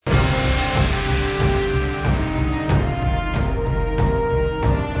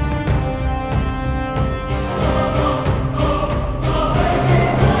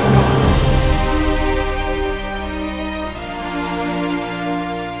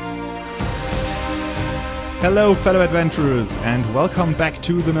Hello, fellow adventurers, and welcome back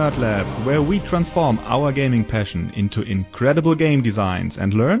to the Nerd Lab, where we transform our gaming passion into incredible game designs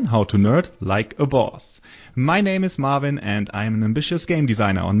and learn how to nerd like a boss. My name is Marvin, and I am an ambitious game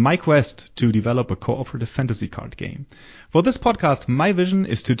designer on my quest to develop a cooperative fantasy card game. For this podcast, my vision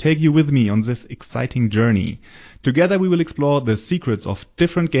is to take you with me on this exciting journey. Together we will explore the secrets of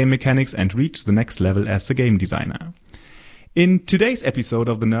different game mechanics and reach the next level as a game designer. In today's episode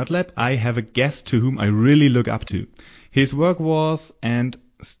of the Nerd Lab, I have a guest to whom I really look up to. His work was and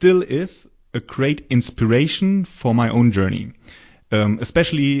still is a great inspiration for my own journey,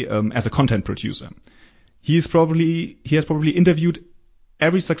 especially as a content producer. He has probably interviewed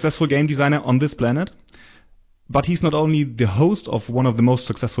every successful game designer on this planet, but he's not only the host of one of the most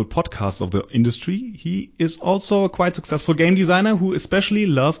successful podcasts of the industry, he is also a quite successful game designer who especially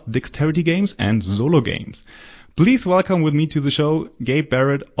loves dexterity games and solo games. Please welcome with me to the show, Gabe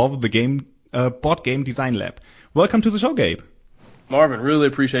Barrett of the Board Game Design Lab. Welcome to the show, Gabe. Marvin, really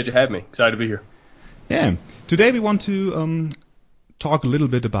appreciate you having me. Excited to be here. Yeah. Today we want to talk a little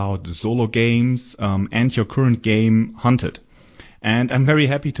bit about solo games and your current game, Hunted. And I'm very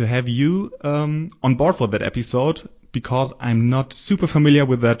happy to have you on board for that episode because I'm not super familiar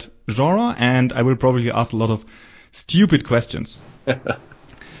with that genre and I will probably ask a lot of stupid questions.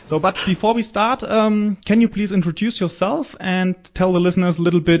 But before we start, can you please introduce yourself and tell the listeners a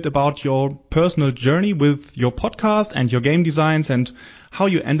little bit about your personal journey with your podcast and your game designs and how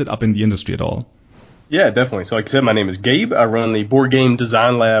you ended up in the industry at all? Yeah, definitely. So like I said, my name is Gabe. I run the Board Game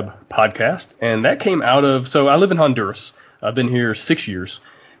Design Lab podcast, and that came out of, so I live in Honduras. I've been here 6 years,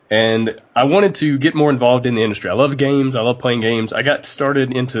 and I wanted to get more involved in the industry. I love games. I love playing games. I got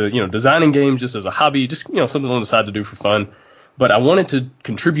started into, designing games just as a hobby, just, something on the side to do for fun. But I wanted to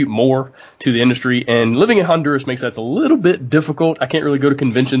contribute more to the industry, and living in Honduras makes that a little bit difficult. I can't really go to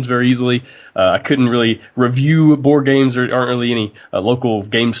conventions very easily. I couldn't really review board games. There aren't really any local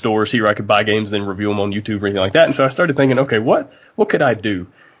game stores here I could buy games and then review them on YouTube or anything like that. And so I started thinking, okay, what could I do?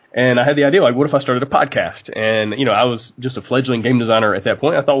 And I had the idea, like, what if I started a podcast? And, I was just a fledgling game designer at that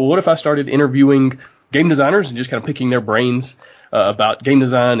point. I thought, well, what if I started interviewing game designers and just kind of picking their brains about game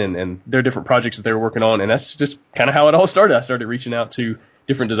design and their different projects that they were working on. And that's just kind of how it all started. I started reaching out to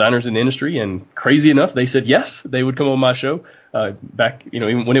different designers in the industry, and crazy enough, they said yes, they would come on my show back,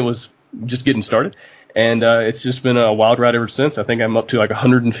 even when it was just getting started. And it's just been a wild ride ever since. I think I'm up to like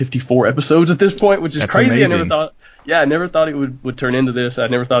 154 episodes at this point, which is That's crazy. amazing. I never thought it would turn into this. I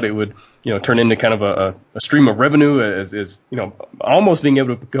never thought it would, turn into kind of a stream of revenue as almost being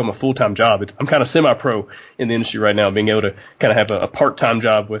able to become a full-time job. I'm kind of semi-pro in the industry right now, being able to kind of have a part-time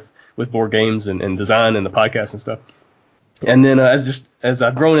job with board games and design and the podcast and stuff. And then as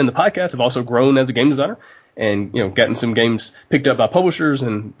I've grown in the podcast, I've also grown as a game designer and, gotten some games picked up by publishers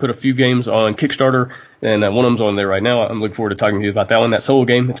and put a few games on Kickstarter. And one of them's on there right now. I'm looking forward to talking to you about that one, that solo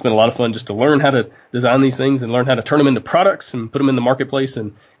game. It's been a lot of fun just to learn how to design these things and learn how to turn them into products and put them in the marketplace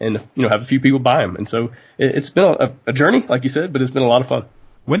and have a few people buy them. And so it's been a journey, like you said, but it's been a lot of fun.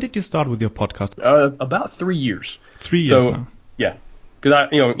 When did you start with your podcast? About 3 years. 3 years now. Yeah. Because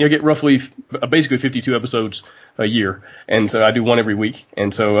I get roughly basically 52 episodes a year, and so I do one every week,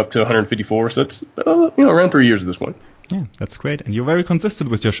 and so up to 154. So that's around 3 years at this point. Yeah, that's great, and you're very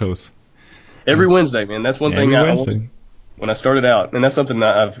consistent with your shows. Every Wednesday, man. That's one thing when I started out, and that's something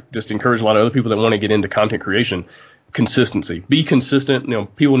that I've just encouraged a lot of other people that want to get into content creation. Consistency. Be consistent.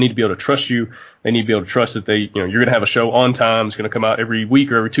 People need to be able to trust you. They need to be able to trust that you're going to have a show on time. It's going to come out every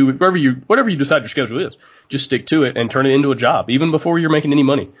week or every 2 weeks, whatever you decide your schedule is. Just stick to it and turn it into a job, even before you're making any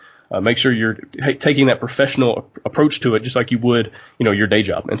money. Make sure you're taking that professional approach to it, just like you would, your day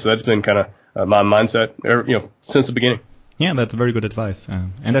job. And so that's been kind of my mindset, since the beginning. Yeah, that's very good advice.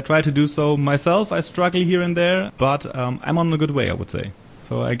 And I try to do so myself. I struggle here and there, but I'm on a good way, I would say.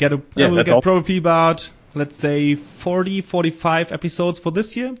 So I will get probably about, let's say, 40, 45 episodes for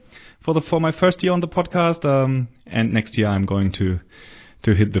this year, for my first year on the podcast. And next year I'm going to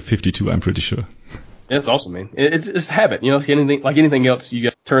hit the 52, I'm pretty sure. That's awesome, man. It's habit. It's anything else, you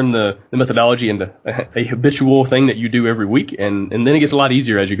got to turn the methodology into a habitual thing that you do every week, and then it gets a lot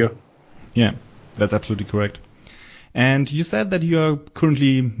easier as you go. Yeah, that's absolutely correct. And you said that you are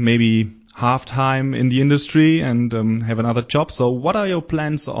currently maybe half-time in the industry and have another job. So what are your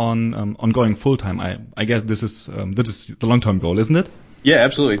plans on going full-time? I guess this is the long-term goal, isn't it? Yeah,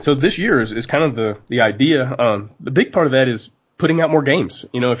 absolutely. So this year is kind of the idea. The big part of that is putting out more games.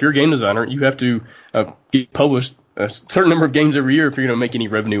 If you're a game designer, you have to get published a certain number of games every year if you're going to make any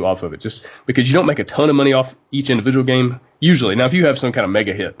revenue off of it, just because you don't make a ton of money off each individual game usually. Now, if you have some kind of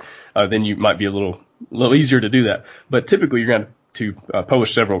mega hit, then you might be a little easier to do that. But typically, you're going to to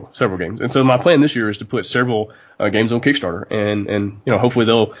publish several games. And so my plan this year is to put several games on Kickstarter, and hopefully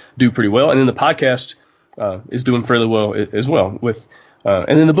they'll do pretty well. And then the podcast is doing fairly well as well. With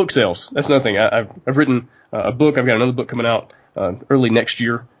and then the book sales. That's another thing. I've written a book. I've got another book coming out early next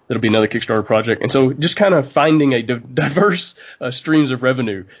year. That'll be another Kickstarter project. And so just kind of finding a diverse streams of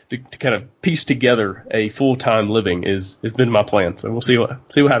revenue to kind of piece together a full-time living has been my plan. So we'll see what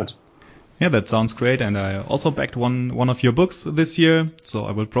happens. Yeah, that sounds great. And I also backed one of your books this year, so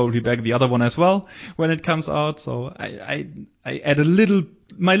I will probably back the other one as well when it comes out. So I add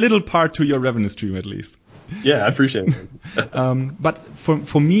my little part to your revenue stream at least. Yeah, I appreciate it. But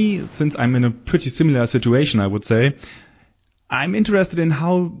for me, since I'm in a pretty similar situation, I would say, I'm interested in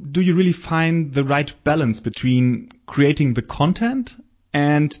how do you really find the right balance between creating the content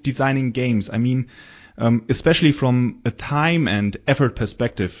and designing games? I mean, especially from a time and effort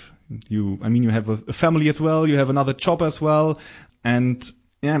perspective. You have a family as well, you have another job as well, and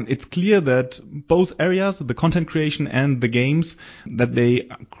yeah, it's clear that both areas, the content creation and the games, that they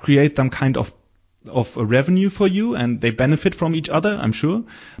create some kind of a revenue for you and they benefit from each other, I'm sure.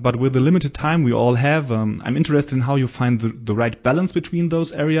 But with the limited time we all have, I'm interested in how you find the right balance between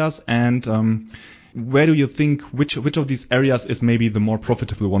those areas, and where do you think which of these areas is maybe the more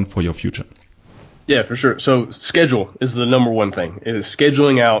profitable one for your future? Yeah, for sure. So schedule is the number one thing. It is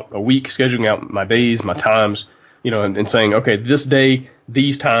scheduling out a week, scheduling out my days, my times, and saying, okay, this day,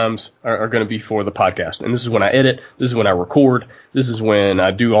 these times are going to be for the podcast. And this is when I edit. This is when I record. This is when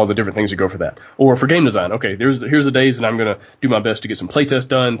I do all the different things that go for that. Or for game design, okay, here's the days that I'm going to do my best to get some playtest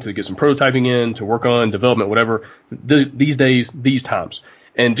done, to get some prototyping in, to work on development, whatever. These days, these times.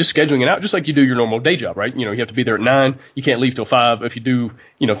 And just scheduling it out, just like you do your normal day job, right? You have to be there at 9. You can't leave till 5. If you do,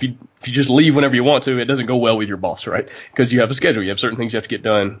 if you just leave whenever you want to, it doesn't go well with your boss, right? Because you have a schedule. You have certain things you have to get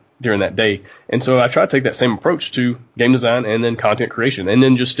done during that day. And so I try to take that same approach to game design and then content creation, and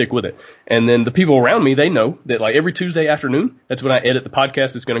then just stick with it. And then the people around me, they know that like every Tuesday afternoon, that's when I edit the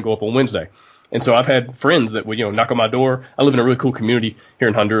podcast. It's going to go up on Wednesday. And so I've had friends that would, knock on my door. I live in a really cool community here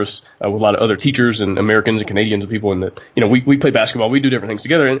in Honduras with a lot of other teachers and Americans and Canadians and people. And that, we play basketball. We do different things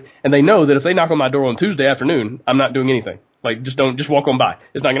together. And they know that if they knock on my door on Tuesday afternoon, I'm not doing anything. Like, just walk on by.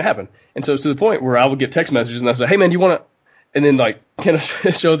 It's not going to happen. And so it's to the point where I would get text messages and I say, hey, man, do you want to? And then kind of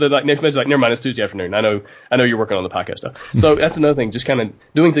show the next message, never mind, it's Tuesday afternoon. I know you're working on the podcast stuff. So that's another thing, just kind of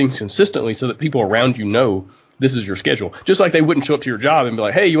doing things consistently so that people around you know this is your schedule. Just like they wouldn't show up to your job and be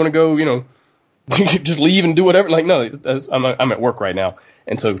like, hey, you want to go, just leave and do whatever. Like, no, I'm at work right now.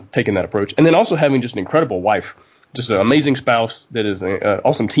 And so taking that approach. And then also having just an incredible wife, just an amazing spouse that is an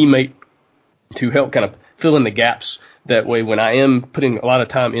awesome teammate to help kind of fill in the gaps. That way, when I am putting a lot of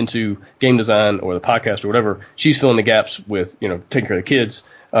time into game design or the podcast or whatever, she's filling the gaps with, taking care of the kids,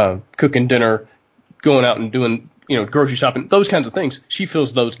 cooking dinner, going out and doing, grocery shopping, those kinds of things. She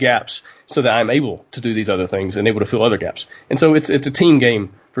fills those gaps so that I'm able to do these other things and able to fill other gaps. And so it's a team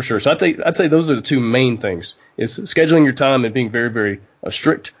game for sure. So I'd say those are the two main things: is scheduling your time and being very, very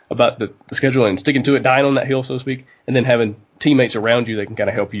strict about the schedule and sticking to it, dying on that hill, so to speak, and then having teammates around you that can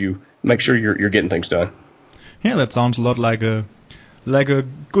kind of help you make sure you're getting things done. Yeah, that sounds a lot like a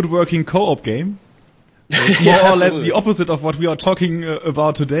good working co-op game. So it's more or less the opposite of what we are talking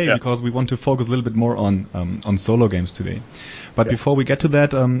about today, because we want to focus a little bit more on solo games today. But before we get to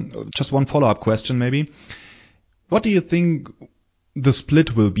that, just one follow-up question maybe. What do you think the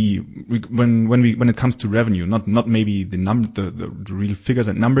split will be when it comes to revenue? Not maybe the real figures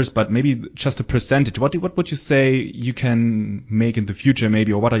and numbers, but maybe just a percentage. What would you say you can make in the future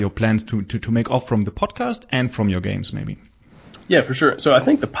maybe, or what are your plans to make off from the podcast and from your games maybe? Yeah, for sure. So I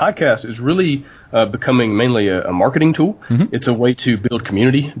think the podcast is really becoming mainly a marketing tool. Mm-hmm. It's a way to build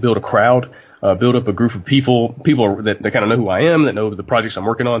community, build a crowd, build up a group of people that kind of know who I am, that know the projects I'm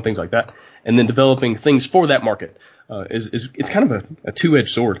working on, things like that, and then developing things for that market. It's kind of a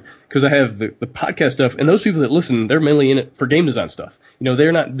two-edged sword, because I have the podcast stuff, and those people that listen, they're mainly in it for game design stuff.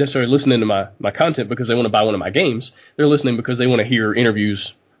 They're not necessarily listening to my content because they want to buy one of my games. They're listening because they want to hear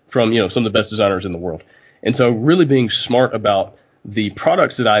interviews from some of the best designers in the world. And so really being smart about the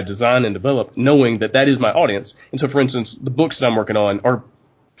products that I design and develop, knowing that is my audience. And so, for instance, the books that I'm working on are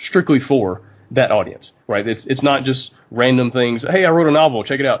strictly for that audience, right? It's not just random things. Hey, I wrote a novel,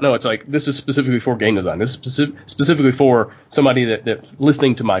 check it out. No, it's like, this is specifically for game design. This is specifically for somebody that's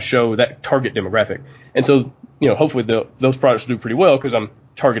listening to my show, that target demographic. And so, hopefully those products do pretty well because I'm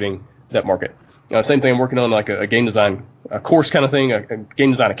targeting that market. Same thing, I'm working on like a game design course kind of thing, a game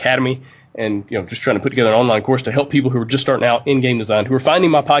design academy, and just trying to put together an online course to help people who are just starting out in game design, who are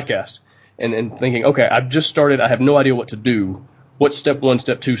finding my podcast and thinking, okay, I've just started, I have no idea what to do. What's step 1,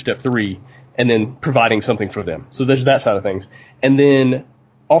 step 2, step 3? and then providing something for them. So there's that side of things. And then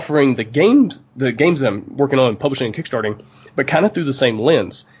offering the games that I'm working on, publishing and kickstarting, but kind of through the same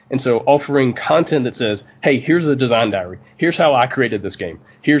lens. And so offering content that says, hey, here's a design diary. Here's how I created this game.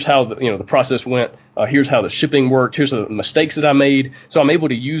 Here's how the process went. Here's how the shipping worked. Here's the mistakes that I made. So I'm able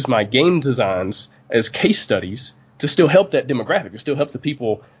to use my game designs as case studies to still help that demographic, to still help the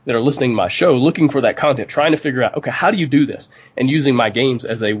people that are listening to my show, looking for that content, trying to figure out, okay, how do you do this? And using my games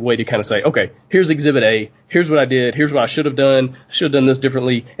as a way to kind of say, okay, here's exhibit A, here's what I did, here's what I should have done this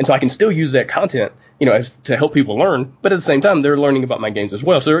differently. And so I can still use that content, as to help people learn, but at the same time, they're learning about my games as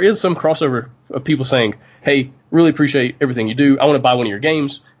well. So there is some crossover of people saying, hey, really appreciate everything you do. I want to buy one of your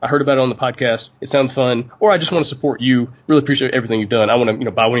games. I heard about it on the podcast. It sounds fun. Or I just want to support you. Really appreciate everything you've done. I want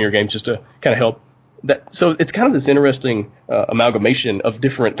to, buy one of your games just to kind of help. So it's kind of this interesting amalgamation of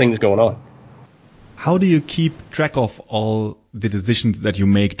different things going on. How do you keep track of all the decisions that you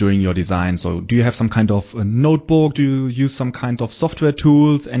make during your design? So do you have some kind of a notebook? Do you use some kind of software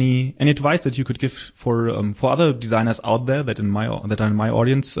tools? Any advice that you could give for other designers out there that are in my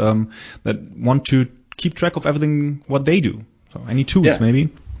audience that want to keep track of everything what they do? So any tools maybe?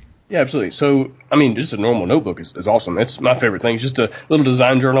 Yeah, absolutely. So, just a normal notebook is awesome. It's my favorite thing. It's just a little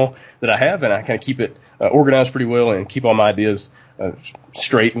design journal that I have, and I kind of keep it organized pretty well and keep all my ideas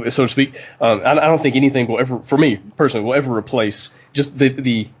straight, so to speak. I don't think anything will ever, for me personally, will ever replace just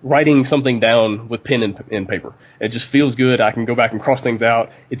the writing something down with pen and paper. It just feels good. I can go back and cross things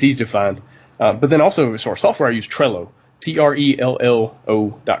out. It's easy to find. But then also, as far as software, I use Trello, Trello.com.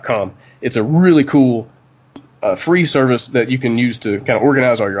 It's a really cool free service that you can use to kind of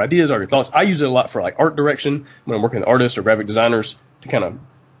organize all your ideas, all your thoughts. I use it a lot for like art direction when I'm working with artists or graphic designers to kind of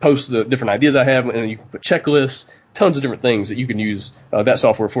post the different ideas I have, and you can put checklists, tons of different things that you can use that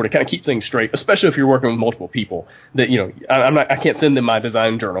software for to kind of keep things straight, especially if you're working with multiple people. That I can't send them my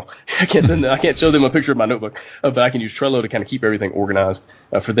design journal. I can't show them a picture of my notebook, but I can use Trello to kind of keep everything organized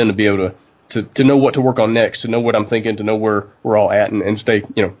for them to be able to know what to work on next, to know what I'm thinking, to know where we're all at, and stay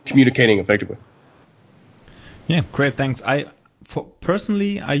communicating effectively. Yeah, great. Thanks.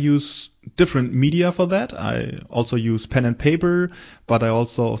 Personally, I use different media for that. I also use pen and paper, but I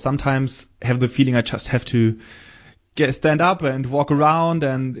also sometimes have the feeling I just have to stand up and walk around.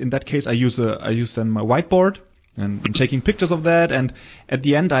 And in that case, I use then my whiteboard and I'm taking pictures of that. And at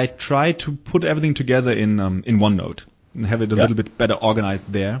the end, I try to put everything together in OneNote and have it a little bit better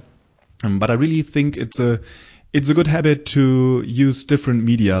organized there. But I really think it's a good habit to use different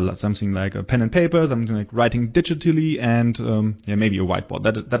media, something like a pen and paper, something like writing digitally, and maybe a whiteboard.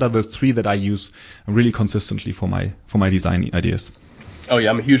 That are the three that I use really consistently for my design ideas. Oh yeah,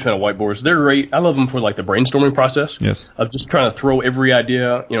 I'm a huge fan of whiteboards. They're great. I love them for like the brainstorming process. Yes. Of just trying to throw every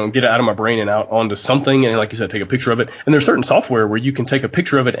idea, get it out of my brain and out onto something, and like you said, take a picture of it. And there's certain software where you can take a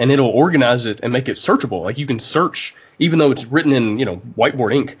picture of it and it'll organize it and make it searchable. Like you can search, even though it's written in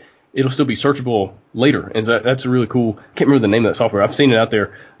whiteboard ink, it'll still be searchable later. And that's a really cool. I can't remember the name of that software. I've seen it out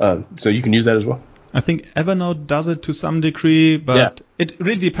there, so you can use that as well. I think Evernote does it to some degree, but it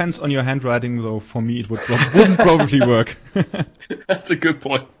really depends on your handwriting. So for me, it wouldn't probably work. That's a good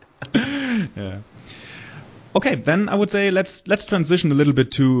point. Yeah. Okay, then I would say let's transition a little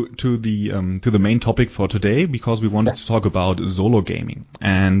bit to the main topic for today, because we wanted to talk about solo gaming.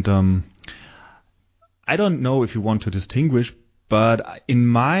 And I don't know if you want to distinguish, but in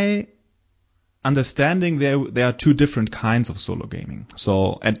my understanding, there are two different kinds of solo gaming.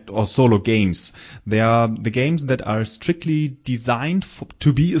 Or solo games. There are the games that are strictly designed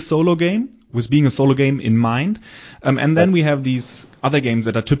to be a solo game, with being a solo game in mind. And then we have these other games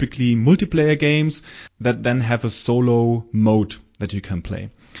that are typically multiplayer games that then have a solo mode that you can play.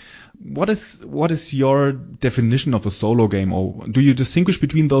 What is your definition of a solo game, or do you distinguish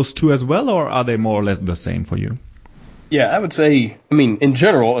between those two as well, or are they more or less the same for you? Yeah, I would say, in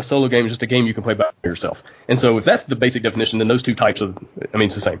general, a solo game is just a game you can play by yourself. And so if that's the basic definition, then those two types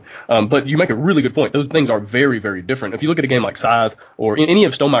it's the same. But you make a really good point. Those things are very, very different. If you look at a game like Scythe or any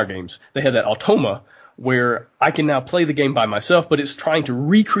of Stonemaier games, they have that Automa where I can now play the game by myself, but it's trying to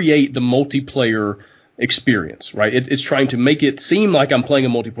recreate the multiplayer experience, right? It's trying to make it seem like I'm playing a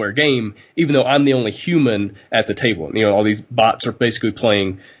multiplayer game, even though I'm the only human at the table. All these bots are basically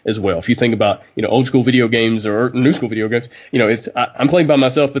playing as well. If you think about, old school video games or new school video games, I'm playing by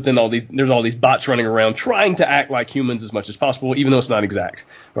myself, but then there's all these bots running around trying to act like humans as much as possible, even though it's not exact,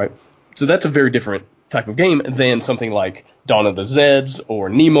 right? So that's a very different type of game than something like Dawn of the Zeds or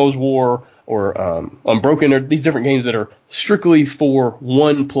Nemo's War or Unbroken, or these different games that are strictly for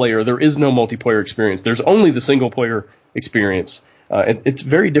one player. There is no multiplayer experience. There's only the single player experience. It's a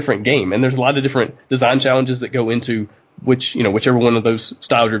very different game, and there's a lot of different design challenges that go into whichever one of those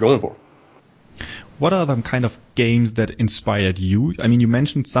styles you're going for. what are the kind of games that inspired you? I mean, you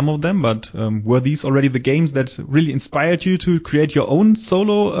mentioned some of them, but were these already the games that really inspired you to create your own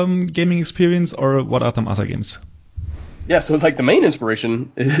solo gaming experience, or what are some other games? Yeah, so like the main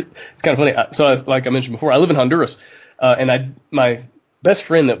inspiration, it's kind of funny. Like I mentioned before, I live in Honduras, and my best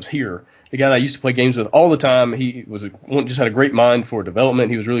friend that was here, the guy that I used to play games with all the time, he just had a great mind for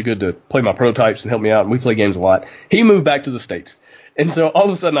development. He was really good to play my prototypes and help me out, and we play games a lot. He moved back to the States. And so all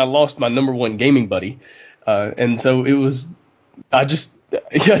of a sudden I lost my number one gaming buddy. And so I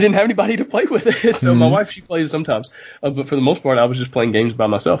didn't have anybody to play with it. So my wife, she plays sometimes. But for the most part, I was just playing games by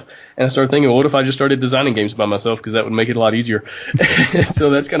myself. And I started thinking, well, what if I just started designing games by myself? Because that would make it a lot easier. So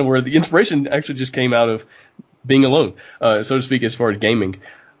that's kind of where the inspiration actually just came out of being alone, so to speak, as far as gaming.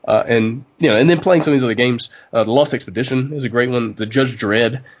 And then playing some of these other games. The Lost Expedition is a great one. The Judge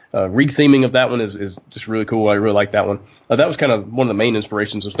Dredd re-theming of that one is just really cool. I really like that one. That was kind of one of the main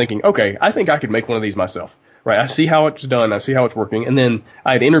inspirations. I was thinking, okay, I think I could make one of these myself. Right? I see how it's done. I see how it's working. And then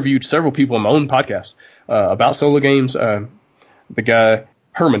I had interviewed several people on my own podcast about solo games. The guy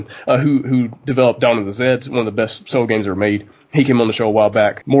Herman, who developed Dawn of the Zeds, one of the best solo games ever made. He came on the show a while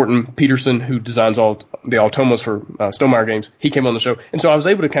back. Morton Peterson, who designs all the automas for Stonemaier games, he came on the show. And so I was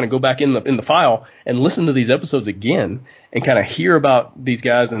able to kind of go back in the file and listen to these episodes again and kind of hear about these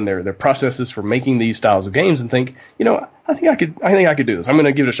guys and their processes for making these styles of games and think, I think I could do this. I'm going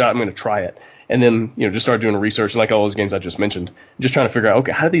to give it a shot. I'm going to try it. And then, just start doing research, like all those games I just mentioned, just trying to figure out,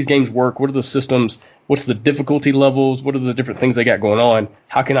 okay, how do these games work? What are the systems? What's the difficulty levels? What are the different things they got going on?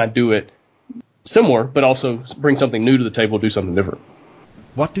 How can I do it similar, but also bring something new to the table, do something different?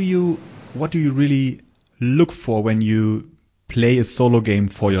 What do you really look for when you play a solo game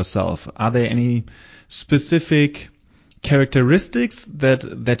for yourself? Are there any specific characteristics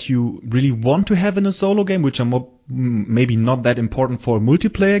that you really want to have in a solo game, which are maybe not that important for a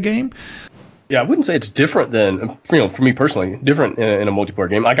multiplayer game? Yeah, I wouldn't say it's different than, for me personally, different in a multiplayer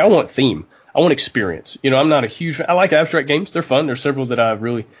game. Like, I want theme. I want experience. I'm not a huge fan. I like abstract games. They're fun. There's several that I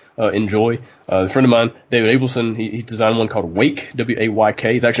really enjoy. A friend of mine, David Abelson, he designed one called Wake,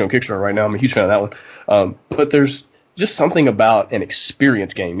 W-A-Y-K. He's actually on Kickstarter right now. I'm a huge fan of that one. But there's just something about an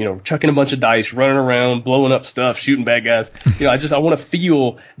experience game, chucking a bunch of dice, running around, blowing up stuff, shooting bad guys. I want to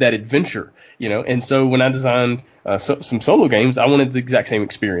feel that adventure, and so when I designed some solo games, I wanted the exact same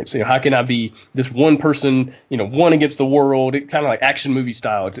experience. How can I be this one person, one against the world, kind of like action movie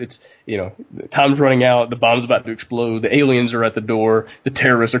style. It's time's running out, the bomb's about to explode, the aliens are at the door, the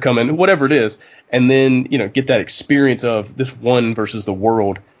terrorists are coming, whatever it is, and then, get that experience of this one versus the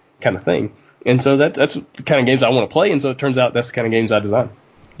world kind of thing. And so that's the kind of games I want to play, and so it turns out that's the kind of games I design.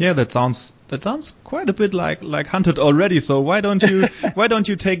 Yeah, that sounds quite a bit like Hunted already. So why don't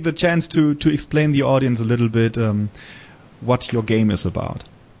you take the chance to explain the audience a little bit what your game is about?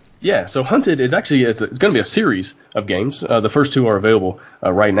 Yeah, so Hunted is actually it's going to be a series of games. The first two are available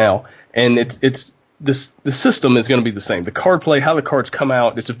right now, and the system is going to be the same. The card play, how the cards come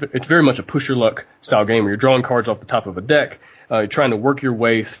out, it's very much a push your luck style game where you're drawing cards off the top of a deck. Trying to work your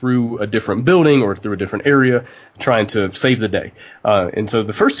way through a different building or through a different area, trying to save the day. And so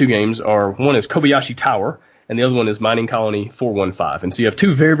the first two games one is Kobayashi Tower, and the other one is Mining Colony 415. And so you have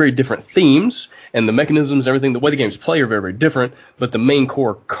two very, very different themes, and the mechanisms, everything, the way the games play are very, very different, but the main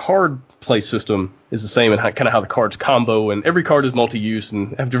core card play system is the same, and kind of how the cards combo, and every card is multi-use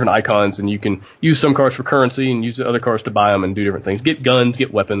and have different icons, and you can use some cards for currency and use the other cards to buy them and do different things, get guns,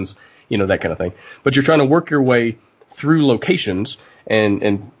 get weapons, that kind of thing. But you're trying to work your way through locations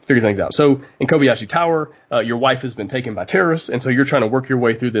and figure things out. So in Kobayashi Tower, your wife has been taken by terrorists, and so you're trying to work your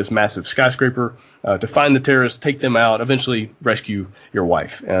way through this massive skyscraper to find the terrorists, take them out, eventually rescue your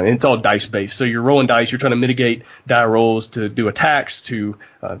wife. And it's all dice-based. So you're rolling dice. You're trying to mitigate die rolls to do attacks, to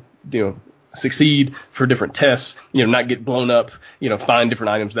succeed for different tests, not get blown up, find different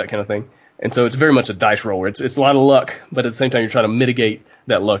items, that kind of thing. And so it's very much a dice roller. It's a lot of luck, but at the same time, you're trying to mitigate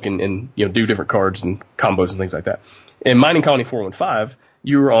that luck and do different cards and combos and things like that. In Mining Colony 415,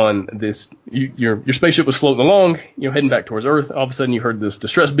 you were on this, your spaceship was floating along, heading back towards Earth. All of a sudden, you heard this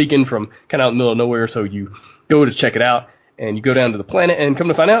distress beacon from kind of out in the middle of nowhere. So you go to check it out, and you go down to the planet, and come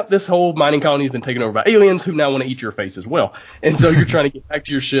to find out, this whole mining colony has been taken over by aliens who now want to eat your face as well. And so you're trying to get back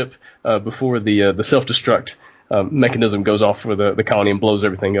to your ship before the self-destruct mechanism goes off for the colony and blows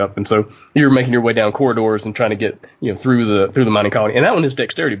everything up. And so you're making your way down corridors and trying to get through the mining colony. And that one is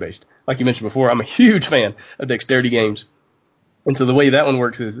dexterity based. Like you mentioned before, I'm a huge fan of dexterity games. And so the way that one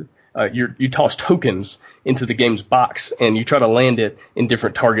works is you toss tokens into the game's box and you try to land it in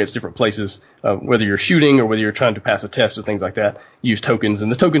different targets, different places, whether you're shooting or whether you're trying to pass a test or things like that. You use tokens,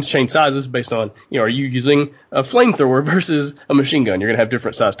 and the tokens change sizes based on, are you using a flamethrower versus a machine gun? You're going to have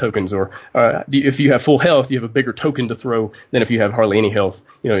different size tokens, or if you have full health, you have a bigger token to throw than if you have hardly any health.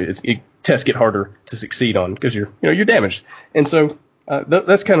 Tests get harder to succeed on because you're damaged. And so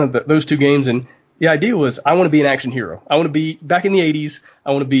that's kind of those two games. And the idea was, I want to be an action hero. I want to be back in the 80s.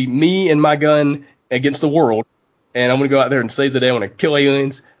 I want to be me and my gun against the world. And I'm going to go out there and save the day. I want to kill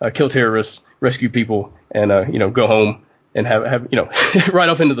aliens, kill terrorists, rescue people, and, go home and have right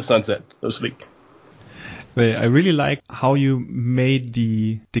off into the sunset, so to speak. I really like how you made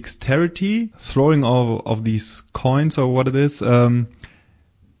the dexterity throwing of these coins, or what it is,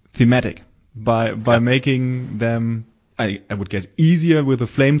 thematic by making them, I would guess, easier with a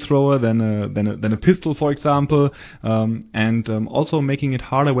flamethrower than a pistol, for example, and also making it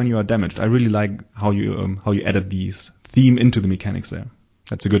harder when you are damaged. I really like how you added these theme into the mechanics there.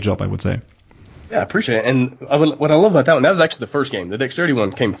 That's a good job, I would say. Yeah, I appreciate it. And what I love about that one, that was actually the first game. The dexterity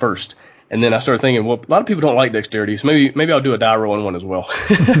one came first. And then I started thinking, well, a lot of people don't like dexterity, so maybe I'll do a die rolling one as well.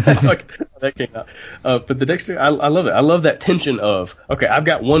 That's how that came out. But the dexterity, I love it. I love that tension of, okay, I've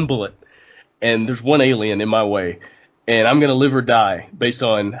got one bullet, and there's one alien in my way, and I'm gonna live or die based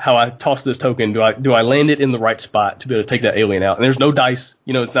on how I toss this token. Do I land it in the right spot to be able to take that alien out? And there's no dice.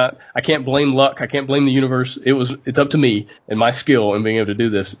 It's not. I can't blame luck. I can't blame the universe. It's up to me and my skill in being able to do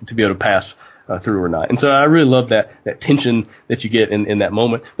this to be able to pass through or not. And so I really love that tension that you get in that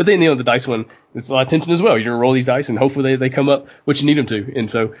moment. But then, the dice one, it's a lot of tension as well. You're going to roll these dice and hopefully they come up what you need them to. And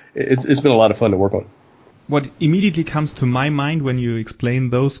so it's been a lot of fun to work on. What immediately comes to my mind when you explain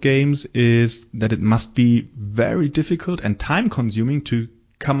those games is that it must be very difficult and time consuming to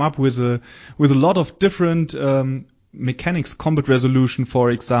come up with a lot of different mechanics, combat resolution,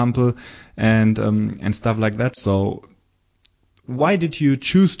 for example, and stuff like that. So why did you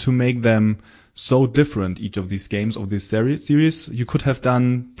choose to make them so different, each of these games of this series? You could have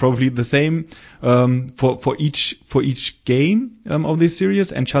done probably the same for each game of this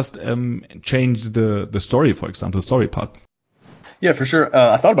series and just change the story, for example, the story part. Yeah, for sure.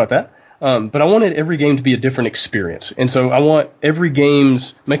 I thought about that. But I wanted every game to be a different experience. And so I want every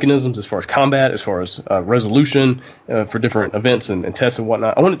game's mechanisms as far as combat, as far as resolution for different events and tests and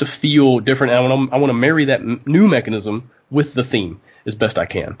whatnot. I want it to feel different. And I want to marry that new mechanism with the theme as best I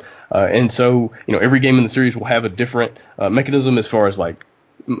can. And so, every game in the series will have a different mechanism as far as like,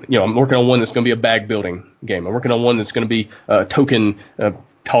 I'm working on one that's going to be a bag building game. I'm working on one that's going to be a token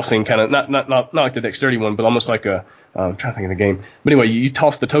tossing, kind of not like the dexterity one, but almost like I'm trying to think of the game. But anyway, you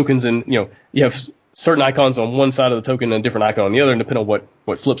toss the tokens and, you have certain icons on one side of the token and a different icon on the other, and depending on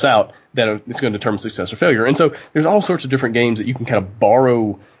what flips out, that it's going to determine success or failure. And so there's all sorts of different games that you can kind of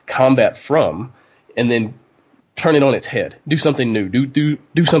borrow combat from and then turn it on its head, do something new,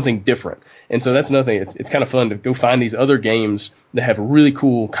 do something different. And so that's another thing. It's kind of fun to go find these other games that have a really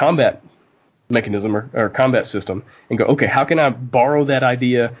cool combat mechanism or combat system and go, okay, how can I borrow that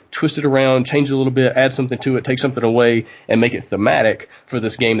idea, twist it around, change it a little bit, add something to it, take something away, and make it thematic for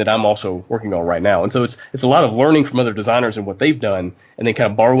this game that I'm also working on right now. And so it's a lot of learning from other designers and what they've done, and then kind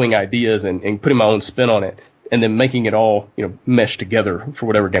of borrowing ideas and putting my own spin on it, and then making it all mesh together for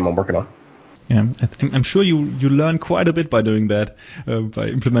whatever game I'm working on. Yeah, I'm sure you learn quite a bit by doing that, by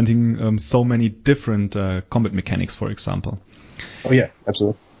implementing so many different combat mechanics, for example. Oh yeah,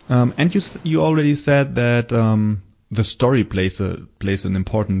 absolutely. And you already said that the story plays an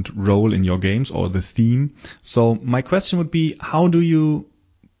important role in your games, or the theme. So my question would be, how do you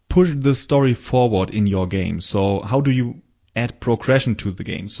push the story forward in your game? So how do you add progression to the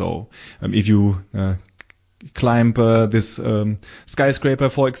game? So if you climb this skyscraper,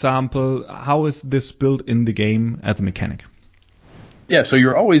 for example, how is this built in the game as a mechanic? Yeah, so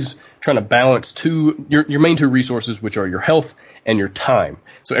you're always trying to balance your main two resources, which are your health and your time.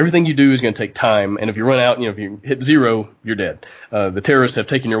 So everything you do is going to take time, and if you run out, if you hit zero, you're dead. The terrorists have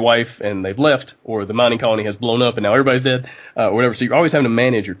taken your wife and they've left, or the mining colony has blown up and now everybody's dead, or whatever. So you're always having to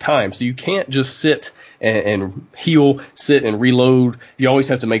manage your time. So you can't just sit and heal, sit and reload. You always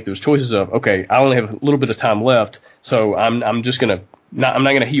have to make those choices of, okay, I only have a little bit of time left, so I'm just gonna I'm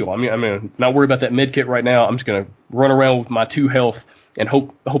not gonna heal. I'm gonna not worry about that med kit right now. I'm just gonna run around with my 2 health and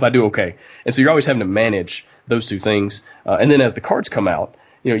hope I do okay. And so you're always having to manage those two things. And then as the cards come out,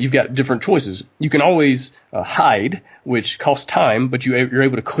 you've got different choices. You can always hide, which costs time, but you're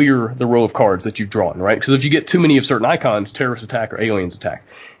able to clear the row of cards that you've drawn, right? Because if you get too many of certain icons, terrorists attack or aliens attack.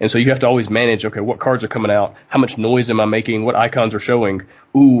 And so you have to always manage, okay, what cards are coming out? How much noise am I making? What icons are showing?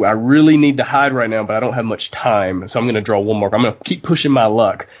 Ooh, I really need to hide right now, but I don't have much time. So I'm going to draw one more. I'm going to keep pushing my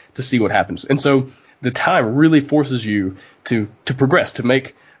luck to see what happens. And so the time really forces you to progress, to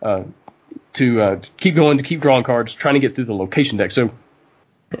make, to keep going, to keep drawing cards, trying to get through the location deck. So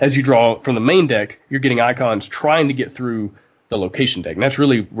as you draw from the main deck, you're getting icons trying to get through the location deck. And that's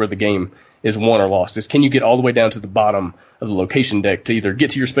really where the game is won or lost, is can you get all the way down to the bottom of the location deck to either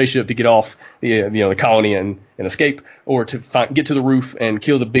get to your spaceship to get off the colony and escape, or to get to the roof and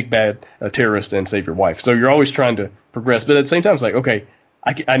kill the big bad terrorist and save your wife. So you're always trying to progress. But at the same time, it's like, okay,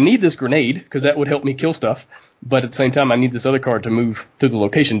 I need this grenade because that would help me kill stuff. But at the same time, I need this other card to move through the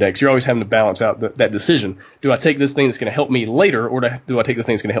location decks. You're always having to balance out that decision. Do I take this thing that's going to help me later, or do I take the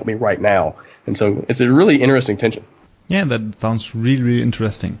thing that's going to help me right now? And so it's a really interesting tension. Yeah, that sounds really, really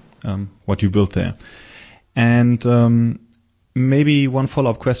interesting, what you built there. And maybe one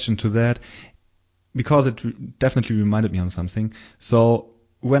follow-up question to that, because it definitely reminded me of something. So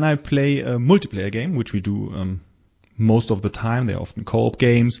when I play a multiplayer game, which we do most of the time, they're often co-op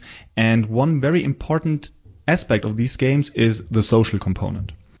games, and one very important aspect of these games is the social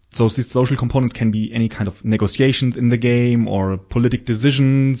component. So these social components can be any kind of negotiations in the game, or politic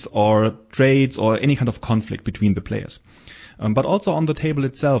decisions, or trades, or any kind of conflict between the players. But also on the table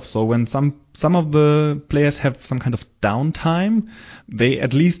itself. So when some of the players have some kind of downtime, they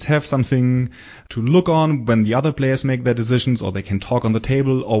at least have something to look on when the other players make their decisions, or they can talk on the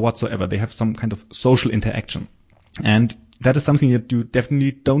table or whatsoever. They have some kind of social interaction. And that is something that you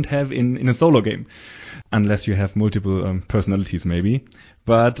definitely don't have in a solo game, unless you have multiple personalities maybe.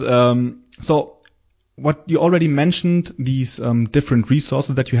 But so what you already mentioned, these different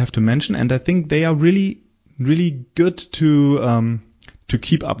resources that you have to mention, and I think they are really, really good to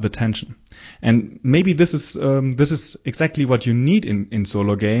keep up the tension. And maybe this is exactly what you need in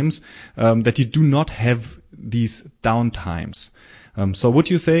solo games, that you do not have these downtimes. So would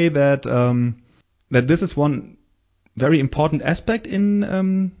you say that that this is one very important aspect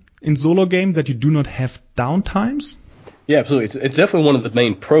in solo game, that you do not have downtimes? Yeah, absolutely. It's definitely one of the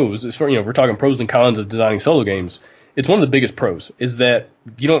main pros. As far, we're talking pros and cons of designing solo games. It's one of the biggest pros is that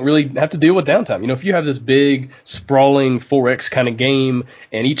you don't really have to deal with downtime. If you have this big sprawling 4X kind of game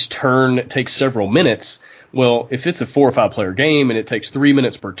and each turn takes several minutes, well, if it's a 4 or 5 player game and it takes 3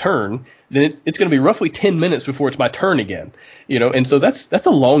 minutes per turn, then it's going to be roughly 10 minutes before it's my turn again. And so that's a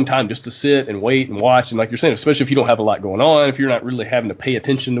long time just to sit and wait and watch. And like you're saying, especially if you don't have a lot going on, if you're not really having to pay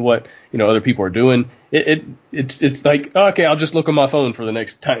attention to what other people are doing, it's like, okay, I'll just look on my phone for the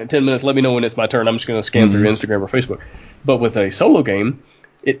next 10 minutes. Let me know when it's my turn. I'm just going to scan through Instagram or Facebook. But with a solo game,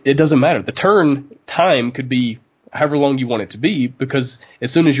 it doesn't matter. The turn time could be however long you want it to be, because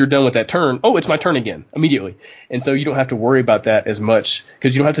as soon as you're done with that turn, it's my turn again immediately. And so you don't have to worry about that as much,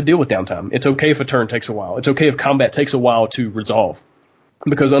 because you don't have to deal with downtime. It's okay if a turn takes a while. It's okay if combat takes a while to resolve,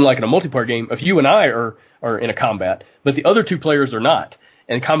 because unlike in a multiplayer game, if you and I are in a combat, but the other 2 players are not,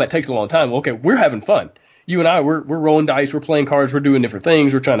 and combat takes a long time, well, okay, we're having fun. You and I, we're rolling dice, we're playing cards, we're doing different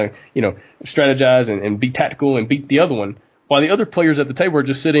things, we're trying to, strategize and be tactical and beat the other one, while the other players at the table are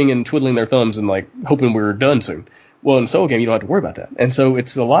just sitting and twiddling their thumbs and like hoping we're done soon. Well, in a solo game, you don't have to worry about that. And so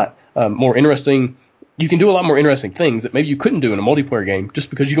it's a lot more interesting. You can do a lot more interesting things that maybe you couldn't do in a multiplayer game, just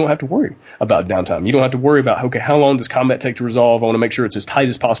because you don't have to worry about downtime. You don't have to worry about, okay, how long does combat take to resolve? I want to make sure it's as tight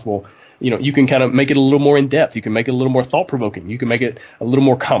as possible. You can kind of make it a little more in depth. You can make it a little more thought provoking. You can make it a little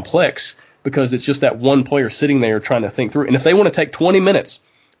more complex, because it's just that one player sitting there trying to think through. And if they want to take 20 minutes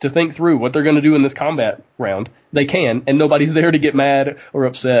to think through what they're going to do in this combat round, they can, and nobody's there to get mad or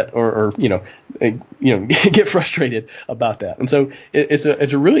upset or get frustrated about that. And so it's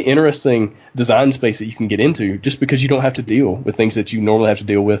a really interesting design space that you can get into, just because you don't have to deal with things that you normally have to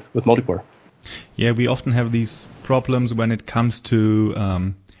deal with multiplayer. Yeah, we often have these problems when it comes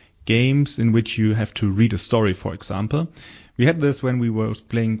to games in which you have to read a story, for example. We had this when we were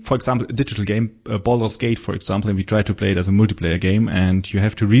playing, for example, a digital game, Baldur's Gate, for example, and we tried to play it as a multiplayer game, and you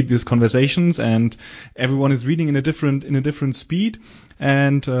have to read these conversations, and everyone is reading in a different speed,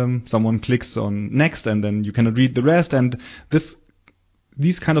 and someone clicks on next, and then you cannot read the rest, and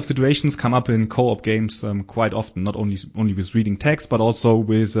these kind of situations come up in co-op games quite often, not only with reading text, but also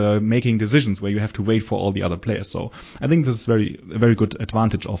with making decisions where you have to wait for all the other players. So I think this is a very good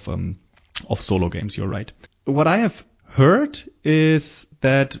advantage of solo games. You're right. What I have heard is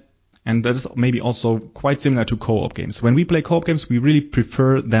that, and that is maybe also quite similar to co-op games. When we play co-op games, we really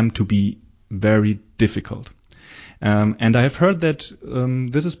prefer them to be very difficult. And I have heard that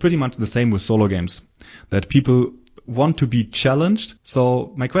this is pretty much the same with solo games, that people want to be challenged.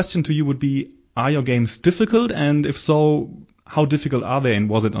 So my question to you would be, are your games difficult? And if so, how difficult are they, and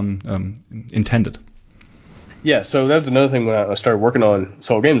was it intended? Yeah, so that was another thing when I started working on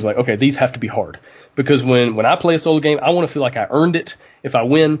solo games. Like, okay, these have to be hard. Because when I play a solo game, I want to feel like I earned it. If I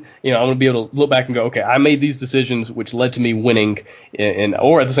win, I want to be able to look back and go, okay, I made these decisions which led to me winning,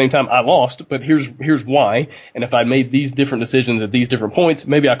 or at the same time I lost, but here's why. And if I made these different decisions at these different points,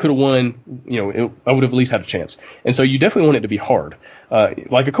 maybe I could have won. I would have at least had a chance. And so you definitely want it to be hard,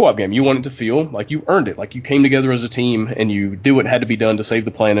 like a co-op game. You want it to feel like you earned it, like you came together as a team and you do what had to be done to save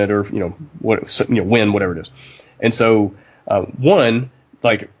the planet, or win, whatever it is. And so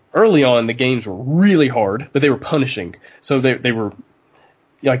early on, the games were really hard, but they were punishing. So they were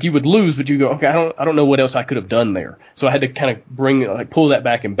like, you would lose, but you go, okay, I don't know what else I could have done there. So I had to kind of pull that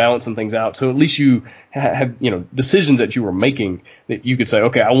back and balance some things out. So at least you had decisions that you were making that you could say,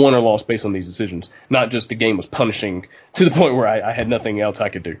 okay, I won or lost based on these decisions, not just the game was punishing to the point where I had nothing else I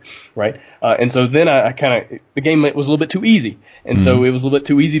could do, right? And so then the game was a little bit too easy. And so it was a little bit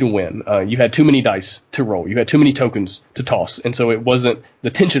too easy to win. You had too many dice to roll. You had too many tokens to toss. And so the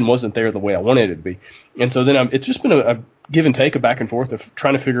tension wasn't there the way I wanted it to be. And so then it's just been a give and take, a back and forth of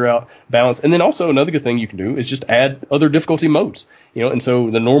trying to figure out balance. And then also another good thing you can do is just add other difficulty modes, and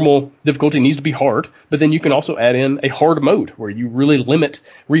so the normal difficulty needs to be hard, but then you can also add in a hard mode where you really limit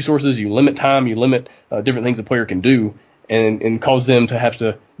resources, you limit time, you limit different things the player can do, and cause them to have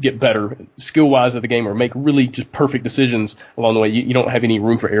to get better skill-wise at the game or make really just perfect decisions along the way. You don't have any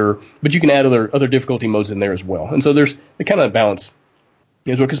room for error, but you can add other difficulty modes in there as well. And so there's the kind of balance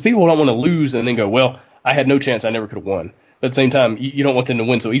as well, because people don't want to lose and then go, well, I had no chance, I never could have won. But at the same time, you don't want them to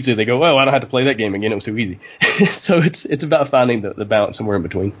win so easily. They go, oh, I don't have to play that game again. It was too easy. So it's about finding the balance somewhere in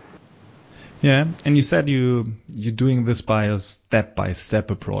between. Yeah, and you said you're doing this by a step-by-step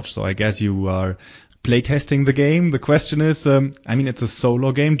approach. So I guess you are playtesting the game. The question is, it's a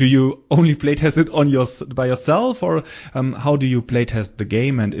solo game. Do you only playtest it by yourself, or how do you playtest the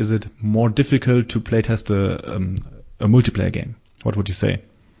game? And is it more difficult to playtest a multiplayer game? What would you say?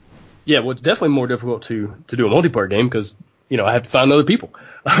 Yeah, well, it's definitely more difficult to do a multiplayer game because, I have to find other people,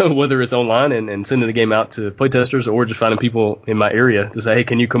 whether it's online and sending the game out to playtesters, or just finding people in my area to say, hey,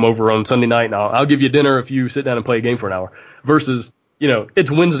 can you come over on Sunday night and I'll give you dinner if you sit down and play a game for an hour, versus,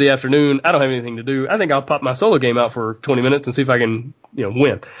 it's Wednesday afternoon. I don't have anything to do. I think I'll pop my solo game out for 20 minutes and see if I can,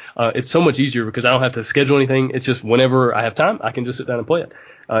 win. It's so much easier because I don't have to schedule anything. It's just whenever I have time, I can just sit down and play it.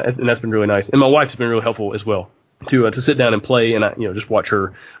 And that's been really nice. And my wife's been really helpful as well to sit down and play, and just watch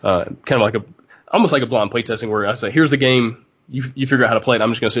her, kind of like almost like a blind playtesting, where I say, here's the game, you figure out how to play it. I'm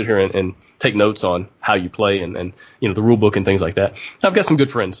just going to sit here and take notes on how you play and the rule book and things like that. And I've got some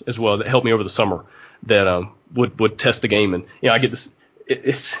good friends as well that helped me over the summer that would test the game, and I get this.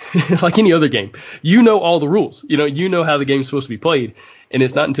 It's like any other game. All the rules. How the game's supposed to be played, and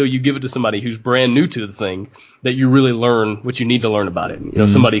it's not until you give it to somebody who's brand new to the thing that you really learn what you need to learn about it.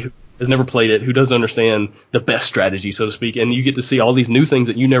 Somebody who has never played it, who doesn't understand the best strategy, so to speak, and you get to see all these new things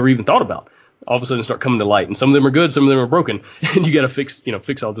that you never even thought about all of a sudden start coming to light, and some of them are good, some of them are broken, and you got to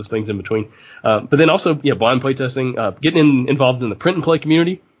fix all those things in between. But then also, blind playtesting, getting involved in the print and play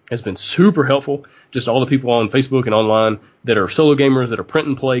community has been super helpful. Just all the people on Facebook and online that are solo gamers, that are print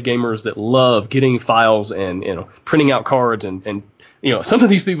and play gamers, that love getting files and printing out cards, and some of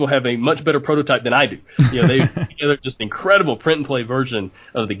these people have a much better prototype than I do. They put together just incredible print and play version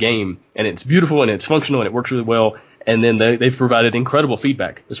of the game, and it's beautiful and it's functional and it works really well. And then they've provided incredible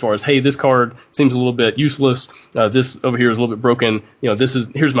feedback as far as, hey, this card seems a little bit useless. This over here is a little bit broken.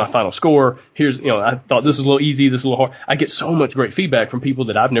 Here's my final score. Here's, I thought this is a little easy. This is a little hard. I get so much great feedback from people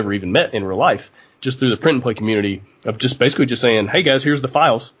that I've never even met in real life, just through the print and play community, of just basically just saying, hey guys, here's the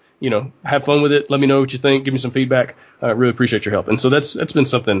files. Have fun with it. Let me know what you think. Give me some feedback. I really appreciate your help. And so that's been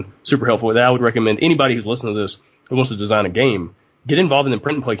something super helpful that I would recommend anybody who's listening to this who wants to design a game, get involved in the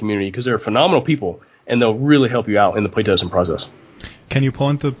print and play community, because they're phenomenal people and they'll really help you out in the playtesting process. Can you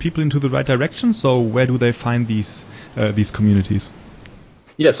point the people into the right direction? So where do they find these communities?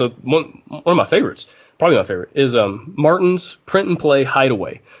 Yeah, so one of my favorites, probably my favorite, is Martin's Print and Play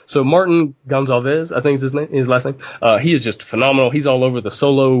Hideaway. So Martin Gonzalez, I think is his last name. He is just phenomenal. He's all over the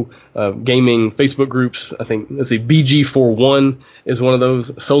solo gaming Facebook groups. I think, BG41 is one of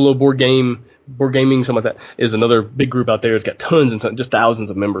those. Solo board gaming, something like that, is another big group out there. It's got tons and tons, just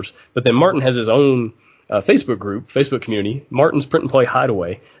thousands of members. But then Martin has his own Facebook community, Martin's Print and Play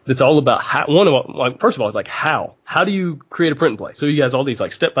Hideaway, that's all about first of all, it's like how do you create a print and play? So he has all these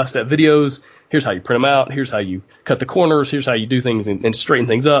like step-by-step videos, here's how you print them out, here's how you cut the corners, here's how you do things and straighten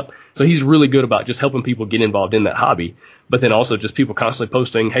things up. So he's really good about just helping people get involved in that hobby. But then also just people constantly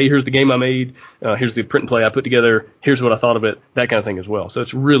posting, hey, here's the game I made, here's the print and play I put together, here's what I thought of it, that kind of thing as well. So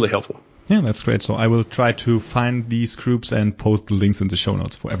it's really helpful. Yeah, that's great. So I will try to find these groups and post the links in the show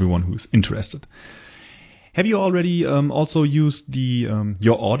notes for everyone who's interested. Have you already also used the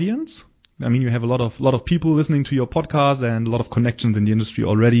your audience? I mean, you have a lot of people listening to your podcast and a lot of connections in the industry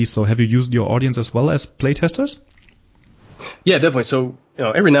already. So have you used your audience as well as playtesters? Yeah, definitely. So,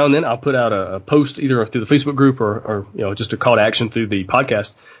 every now and then I'll put out a post either through the Facebook group or just a call to action through the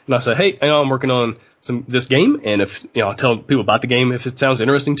podcast. And I'll say, hey, I'm working on this game. And if, I'll tell people about the game if it sounds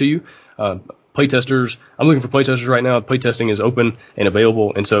interesting to you. Playtesters, I'm looking for playtesters right now. Playtesting is open and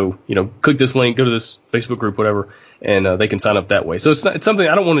available. And so, click this link, go to this Facebook group, whatever, and they can sign up that way. So it's something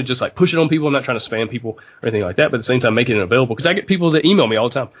I don't want to just like push it on people. I'm not trying to spam people or anything like that, but at the same time, making it available, because I get people that email me all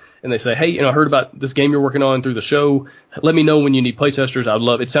the time and they say, hey, I heard about this game you're working on through the show. Let me know when you need playtesters. I'd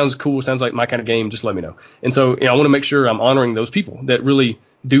love it. Sounds cool. Sounds like my kind of game. Just let me know. And so, I want to make sure I'm honoring those people that really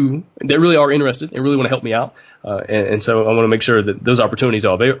are interested and really want to help me out. And so I want to make sure that those opportunities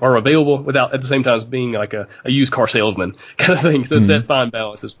are available without at the same time being like a used car salesman kind of thing. So it's that fine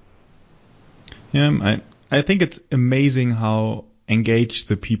balance. Yeah, I think it's amazing how engaged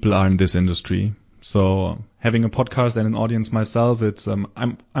the people are in this industry. So having a podcast and an audience myself, it's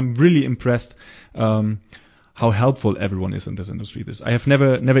I'm really impressed how helpful everyone is in this industry. I have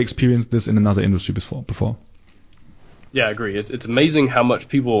never experienced this in another industry before. Yeah, I agree. It's amazing how much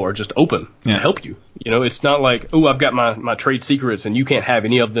people are just open to help you. It's not like, oh, I've got my trade secrets and you can't have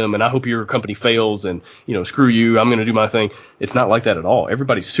any of them and I hope your company fails and, screw you, I'm going to do my thing. It's not like that at all.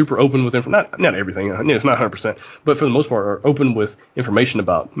 Everybody's super open with not everything. It's not 100%, but for the most part are open with information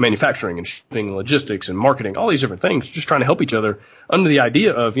about manufacturing and shipping and logistics and marketing, all these different things, just trying to help each other under the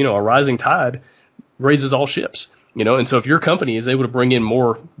idea of, a rising tide raises all ships, and so if your company is able to bring in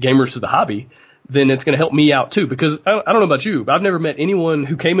more gamers to the hobby, then it's going to help me out too. Because I don't know about you, but I've never met anyone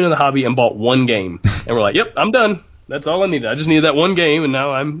who came into the hobby and bought one game and were like, yep, I'm done. That's all I needed. I just needed that one game and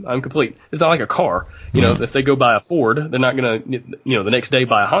now I'm complete. It's not like a car. If they go buy a Ford, they're not going to, the next day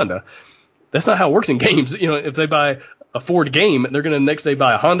buy a Honda. That's not how it works in games. If they buy a Ford game, they're going to next day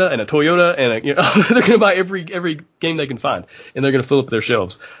buy a Honda and a Toyota and they're going to buy every game they can find and they're going to fill up their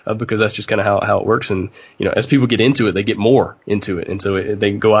shelves because that's just kind of how it works. And, as people get into it, they get more into it. And so they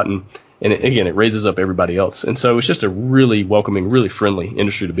can go out and it raises up everybody else. And so it's just a really welcoming, really friendly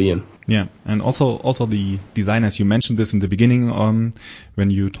industry to be in. Yeah. And also the designers, you mentioned this in the beginning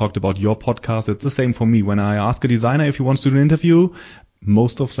when you talked about your podcast. It's the same for me. When I ask a designer if he wants to do an interview,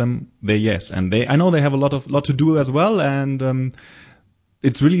 most of them, they yes. And I know they have a lot to do as well. And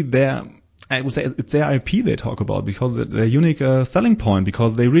it's really I would say it's their IP they talk about because their unique selling point,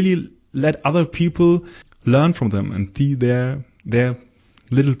 because they really let other people learn from them and see their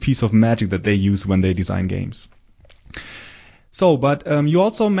little piece of magic that they use when they design games. So, but you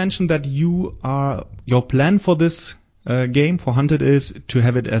also mentioned that your plan for this game for Hunted is to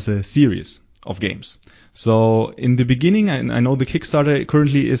have it as a series of games. So in the beginning, I know the Kickstarter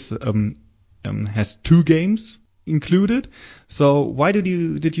currently has 2 games included. So why did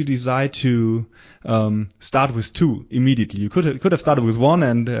you decide to start with 2 immediately? You could have started with 1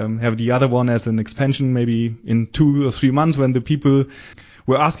 and have the other one as an expansion maybe in 2 or 3 months when the people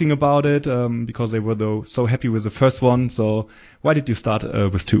were asking about it because they were so happy with the first one. So why did you start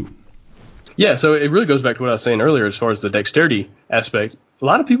with 2? Yeah, so it really goes back to what I was saying earlier as far as the dexterity aspect. A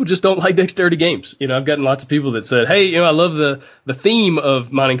lot of people just don't like dexterity games. I've gotten lots of people that said, hey, I love the theme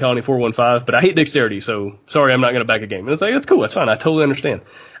of Mining Colony 415, but I hate dexterity, so sorry, I'm not going to back a game. And it's like, that's cool, that's fine, I totally understand.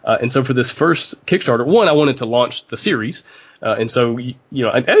 And so for this first Kickstarter, I wanted to launch the series. And so,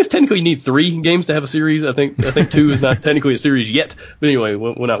 I guess technically you need 3 games to have a series. I think 2 is not technically a series yet. But anyway,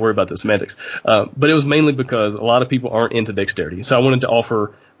 we'll not worry about the semantics. But it was mainly because a lot of people aren't into dexterity. So I wanted to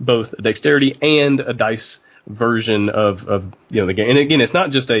offer both a dexterity and a dice version of the game. And again, it's not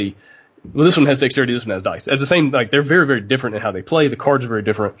just this one has dexterity, this one has dice. At the same, they're very, very different in how they play. The cards are very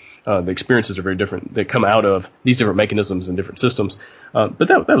different. The experiences are very different. They come out of these different mechanisms and different systems. But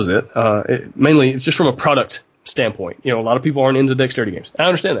that was it. Mainly, it's just from a product standpoint. A lot of people aren't into dexterity games. I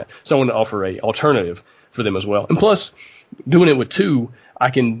understand that. So I wanted to offer a alternative for them as well. And plus, doing it with 2, I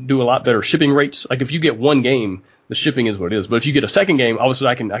can do a lot better shipping rates. Like if you get 1 game, the shipping is what it is. But if you get a second game, obviously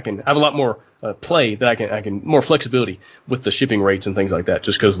I can have a lot more play that I can more flexibility with the shipping rates and things like that,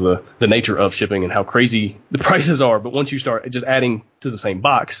 just because of the nature of shipping and how crazy the prices are. But once you start just adding to the same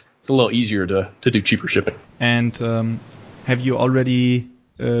box, it's a little easier to do cheaper shipping. And have you already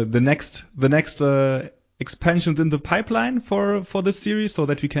the next expansions in the pipeline for this series so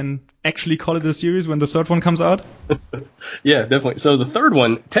that we can actually call it a series when the third one comes out? Yeah, definitely. So the third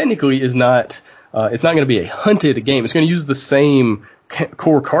one technically is not, it's not going to be a hunted game. It's going to use the same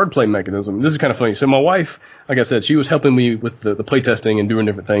core card play mechanism. This is kind of funny. So my wife, like I said, she was helping me with the play testing and doing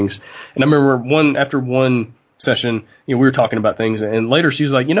different things. And I remember after one session, we were talking about things, and later she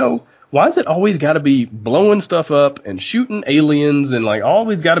was like, why is it always got to be blowing stuff up and shooting aliens and like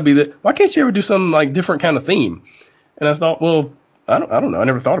always got to be that? Why can't you ever do some like different kind of theme? And I thought, well, I don't know. I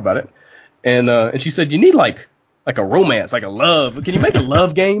never thought about it. And she said, you need like a romance, like a love. Can you make a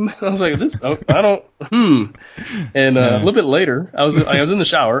love game? I was like, I don't. And a little bit later, I was in the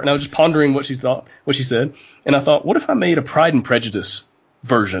shower and I was just pondering what she said, and I thought, what if I made a Pride and Prejudice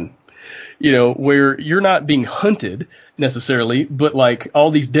version? Where you're not being hunted necessarily, but like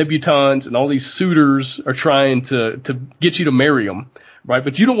all these debutantes and all these suitors are trying to get you to marry them, right?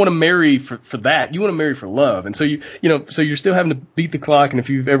 But you don't want to marry for that. You want to marry for love. And so so you're still having to beat the clock. And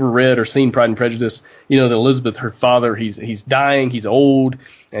if you've ever read or seen Pride and Prejudice, that Elizabeth, her father, he's dying, he's old,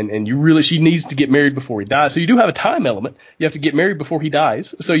 and she needs to get married before he dies. So you do have a time element. You have to get married before he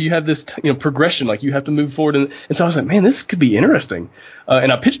dies. So you have this progression, like you have to move forward. And so I was like, man, this could be interesting.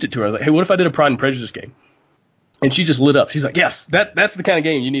 And I pitched it to her. I was like, hey, what if I did a Pride and Prejudice game? And she just lit up. She's like, yes, that's the kind of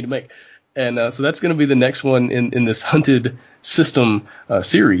game you need to make. And so that's going to be the next one in this hunted system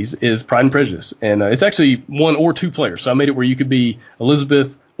series is Pride and Prejudice. And it's actually 1 or 2 players. So I made it where you could be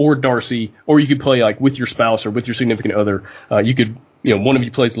Elizabeth or Darcy, or you could play like with your spouse or with your significant other. You could, one of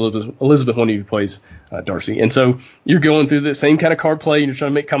you plays Elizabeth, one of you plays Darcy. And so you're going through the same kind of card play and you're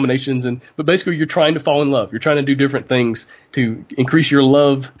trying to make combinations. But basically you're trying to fall in love. You're trying to do different things to increase your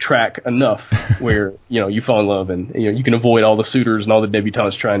love track enough where, you fall in love and, you can avoid all the suitors and all the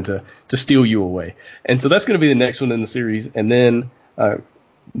debutantes trying to steal you away. And so that's going to be the next one in the series. And then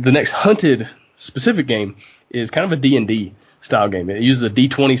the next hunted specific game is kind of a D&D style game. It uses a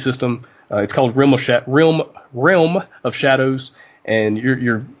D20 system. It's called Realm of Shadows, and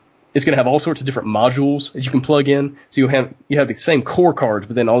it's going to have all sorts of different modules that you can plug in. So you have the same core cards,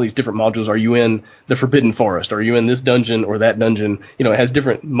 but then all these different modules. Are you in the Forbidden Forest? Are you in this dungeon or that dungeon? It has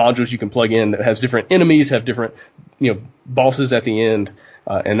different modules you can plug in that has different enemies, have different bosses at the end,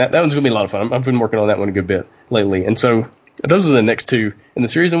 and that one's going to be a lot of fun. I've been working on that one a good bit lately, and so those are the next 2 in the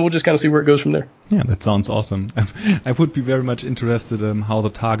series, and we'll just kind of see where it goes from there. Yeah, that sounds awesome. I would be very much interested in how the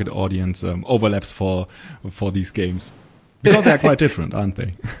target audience overlaps for these games. Because they're quite different, aren't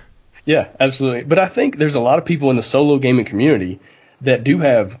they? Yeah, absolutely. But I think there's a lot of people in the solo gaming community that do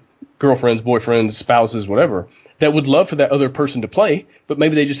have girlfriends, boyfriends, spouses, whatever, that would love for that other person to play, but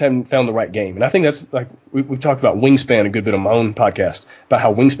maybe they just haven't found the right game. And I think that's like we've talked about Wingspan a good bit on my own podcast about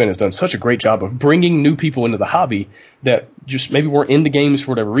how Wingspan has done such a great job of bringing new people into the hobby that just maybe weren't into games for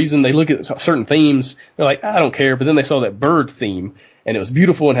whatever reason. They look at certain themes, they're like, I don't care. But then they saw that bird theme and it was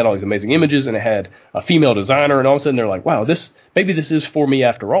beautiful and had all these amazing images and it had a female designer, and all of a sudden they're like, wow, maybe this is for me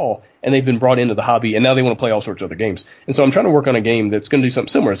after all. And they've been brought into the hobby and now they want to play all sorts of other games. And so I'm trying to work on a game that's going to do something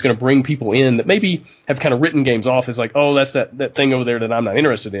similar. It's going to bring people in that maybe have kind of written games off as like, oh, that's that thing over there that I'm not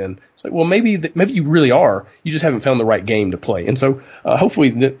interested in. It's like, well, maybe you really are. You just haven't found the right game to play. And so hopefully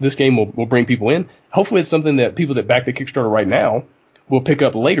this game will bring people in. Hopefully it's something that people that back the Kickstarter right now will pick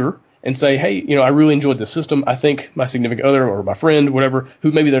up later and say, hey, I really enjoyed this system. I think my significant other or my friend, whatever,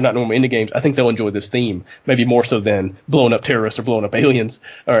 who maybe they're not normally into games, I think they'll enjoy this theme, maybe more so than blowing up terrorists or blowing up aliens.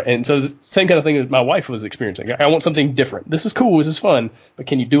 And so the same kind of thing as my wife was experiencing. I want something different. This is cool. This is fun. But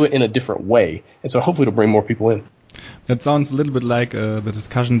can you do it in a different way? And so hopefully it'll bring more people in. That sounds a little bit like the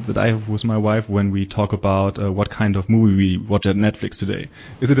discussion that I have with my wife when we talk about what kind of movie we watch at Netflix today.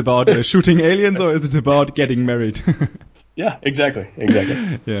 Is it about shooting aliens or is it about getting married? Yeah, exactly.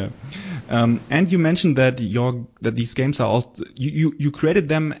 Yeah, and you mentioned that these games are all you created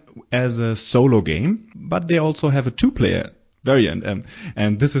them as a solo game, but they also have a 2-player variant,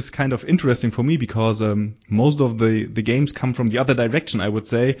 and this is kind of interesting for me because most of the games come from the other direction, I would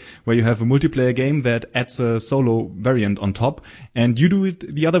say, where you have a multiplayer game that adds a solo variant on top, and you do it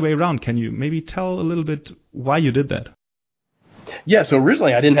the other way around. Can you maybe tell a little bit why you did that? Yeah, so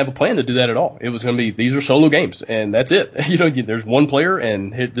originally I didn't have a plan to do that at all. It was going to be, these are solo games, and that's it. There's one player,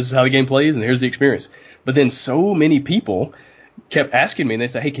 and this is how the game plays, and here's the experience. But then so many people kept asking me, and they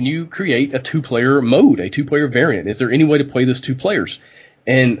said, hey, can you create a 2-player mode, a 2-player variant? Is there any way to play this 2 players?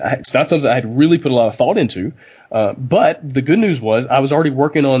 And it's not something I had really put a lot of thought into. But the good news was I was already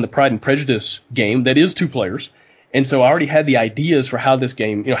working on the Pride and Prejudice game that is 2 players. And so I already had the ideas for how this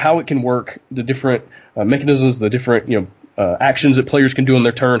game, how it can work, the different mechanisms, the different, actions that players can do on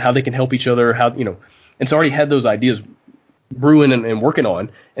their turn, how they can help each other, and so I already had those ideas brewing and working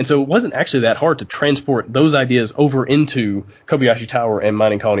on. And so it wasn't actually that hard to transport those ideas over into Kobayashi Tower and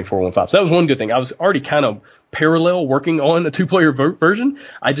Mining Colony 415. So that was one good thing. I was already kind of parallel working on a 2-player version.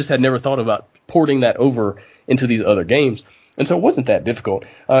 I just had never thought about porting that over into these other games. And so it wasn't that difficult.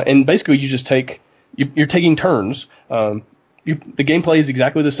 And basically you just you're taking turns. The gameplay is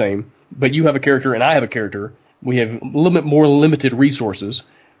exactly the same, but you have a character and I have a character. We have a little bit more limited resources,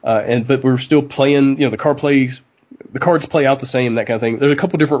 but we're still playing. The cards play out the same, that kind of thing. There's a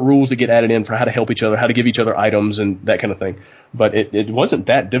couple different rules that get added in for how to help each other, how to give each other items, and that kind of thing. But it wasn't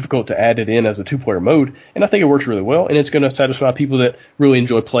that difficult to add it in as a 2-player mode, and I think it works really well. And it's going to satisfy people that really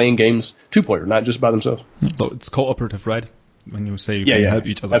enjoy playing games 2-player, not just by themselves. So it's cooperative, right? When you say you can help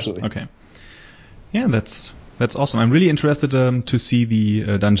each other. Absolutely. Okay. Yeah, that's awesome. I'm really interested to see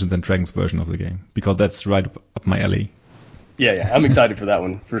the Dungeons and Dragons version of the game, because that's right up my alley. Yeah, I'm excited for that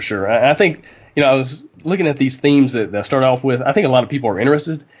one for sure. I think, I was looking at these themes that I start off with. I think a lot of people are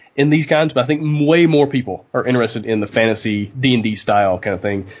interested in these kinds, but I think way more people are interested in the fantasy D&D style kind of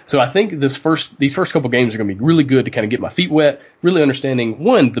thing. So I think these first couple games are going to be really good to kind of get my feet wet, really understanding,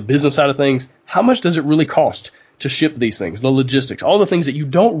 one, the business side of things. How much does it really cost to ship these things, the logistics, all the things that you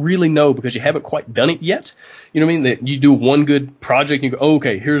don't really know because you haven't quite done it yet. You know what I mean? That you do one good project and you go, oh,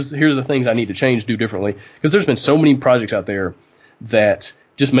 okay, here's the things I need to change, do differently. Because there's been so many projects out there that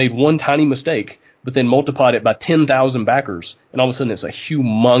just made one tiny mistake, but then multiplied it by 10,000 backers, and all of a sudden it's a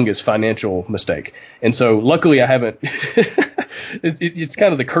humongous financial mistake. And so luckily I haven't, it's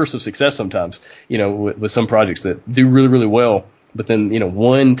kind of the curse of success sometimes, with some projects that do really, really well. But then,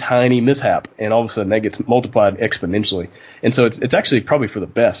 one tiny mishap, and all of a sudden that gets multiplied exponentially. And so it's actually probably for the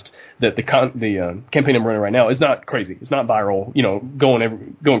best that the campaign I'm running right now is not crazy. It's not viral,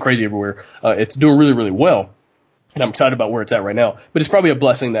 going crazy everywhere. It's doing really, really well. And I'm excited about where it's at right now. But it's probably a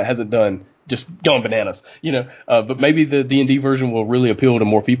blessing that hasn't done just going bananas, But maybe the D&D version will really appeal to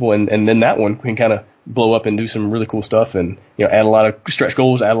more people, and then that one can kind of blow up and do some really cool stuff, and add a lot of stretch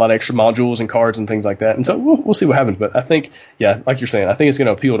goals, add a lot of extra modules and cards and things like that. And so we'll see what happens. But I think, like you're saying, I think it's going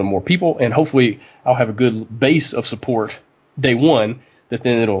to appeal to more people, and hopefully I'll have a good base of support day one that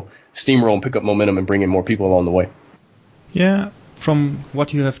then it'll steamroll and pick up momentum and bring in more people along the way. Yeah. From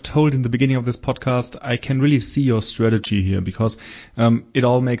what you have told in the beginning of this podcast, I can really see your strategy here, because it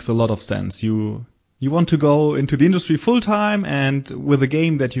all makes a lot of sense. You want to go into the industry full time, and with a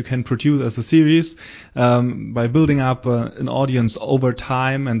game that you can produce as a series, by building up an audience over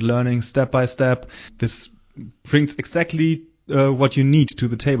time and learning step by step, this brings exactly what you need to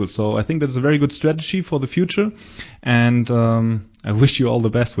the table. So I think that's a very good strategy for the future, and I wish you all the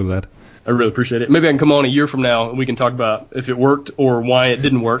best with that. I really appreciate it. Maybe I can come on a year from now and we can talk about if it worked or why it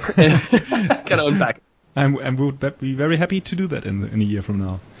didn't work. Kind of unpack it. I would be very happy to do that in a year from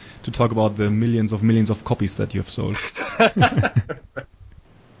now, to talk about the millions of copies that you have sold.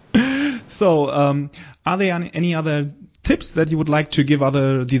 So, are there any other tips that you would like to give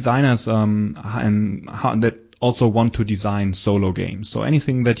other designers and that also want to design solo games? So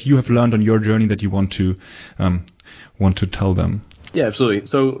anything that you have learned on your journey that you want to tell them? Yeah, absolutely.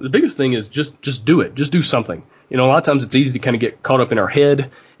 So the biggest thing is just do it. Just do something. A lot of times it's easy to kind of get caught up in our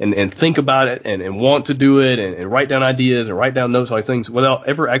head and think about it and want to do it and write down ideas and write down notes, all these things, without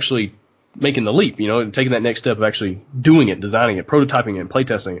ever actually making the leap, and taking that next step of actually doing it, designing it, prototyping it, and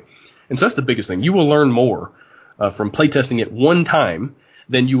playtesting it. And so that's the biggest thing. You will learn more from playtesting it one time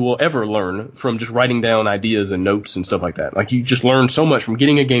than you will ever learn from just writing down ideas and notes and stuff like that. Like, you just learn so much from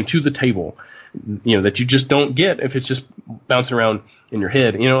getting a game to the table, that you just don't get if it's just bouncing around in your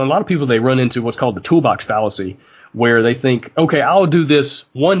head. A lot of people, they run into what's called the toolbox fallacy, where they think, okay, I'll do this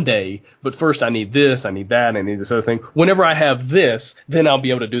one day, but first I need this, I need that, I need this other thing. Whenever I have this, then I'll be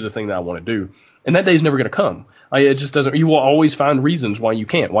able to do the thing that I want to do. And that day's never going to come. It just doesn't. You will always find reasons why you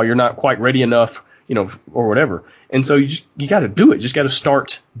can't, why you're not quite ready enough, or whatever. And so you got to do it. You just got to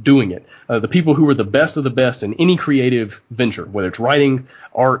start doing it. The people who are the best of the best in any creative venture, whether it's writing,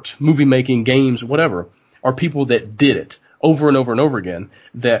 art, movie making, games, whatever, are people that did it over and over and over again,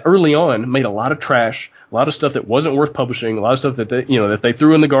 that early on made a lot of trash, a lot of stuff that wasn't worth publishing, a lot of stuff that that they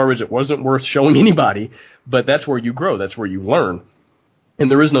threw in the garbage that wasn't worth showing anybody. But that's where you grow. That's where you learn.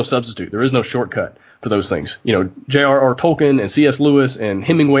 And there is no substitute. There is no shortcut for those things. J.R.R. Tolkien and C.S. Lewis and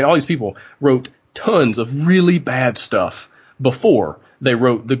Hemingway, all these people wrote tons of really bad stuff before they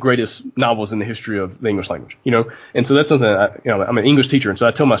wrote the greatest novels in the history of the English language, And so that's something that I'm an English teacher, and so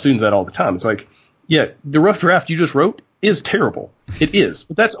I tell my students that all the time. It's like, yeah, the rough draft you just wrote, is terrible. It is,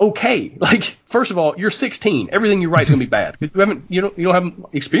 but that's okay. Like, first of all, you're 16. Everything you write is gonna be bad because you don't have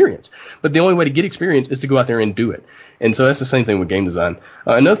experience. But the only way to get experience is to go out there and do it. And so that's the same thing with game design.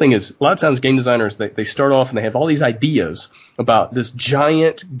 Another thing is, a lot of times game designers, they start off and they have all these ideas about this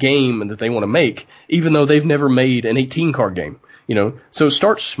giant game that they want to make, even though they've never made an 18 card game. So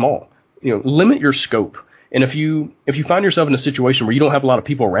start small. Limit your scope. And if you find yourself in a situation where you don't have a lot of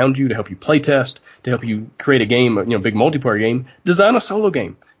people around you to help you play test, to help you create a game, big multiplayer game, design a solo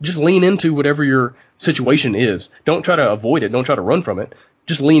game. Just lean into whatever your situation is. Don't try to avoid it. Don't try to run from it.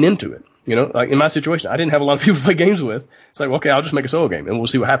 Just lean into it. Like in my situation, I didn't have a lot of people to play games with. It's like, okay, I'll just make a solo game and we'll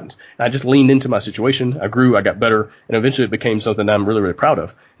see what happens. And I just leaned into my situation. I grew, I got better, and eventually it became something that I'm really, really proud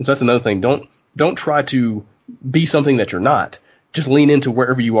of. And so that's another thing. Don't try to be something that you're not. Just lean into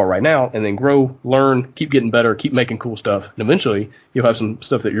wherever you are right now and then grow, learn, keep getting better, keep making cool stuff. And eventually you'll have some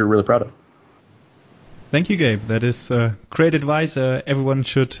stuff that you're really proud of. Thank you, Gabe. That is great advice. Everyone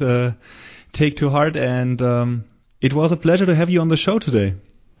should take to heart. And it was a pleasure to have you on the show today.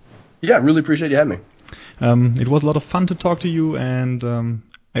 Yeah, I really appreciate you having me. It was a lot of fun to talk to you. And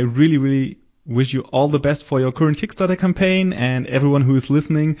I really, really wish you all the best for your current Kickstarter campaign. And everyone who is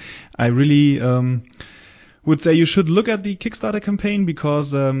listening, I really would say you should look at the Kickstarter campaign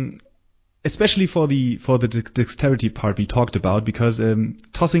because especially for the dexterity part we talked about, because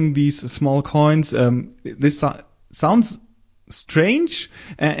tossing these small coins, this sounds strange,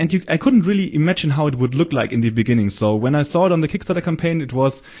 and I couldn't really imagine how it would look like in the beginning. So when I saw it on the Kickstarter campaign, it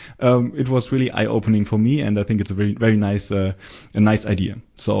was really eye-opening for me, and I think it's a very, very nice a nice idea.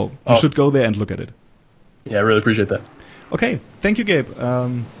 So you should go there and look at it. Yeah, I really appreciate that. Okay, thank you, Gabe.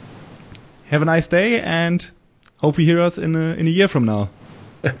 Have a nice day, and hope you hear us in a year from now.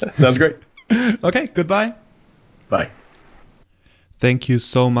 Sounds great. Okay, goodbye. Bye. Thank you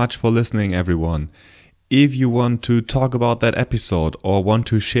so much for listening, everyone. If you want to talk about that episode or want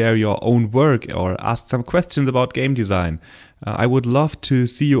to share your own work or ask some questions about game design, I would love to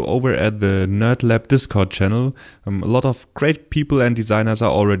see you over at the NerdLab Discord channel. A lot of great people and designers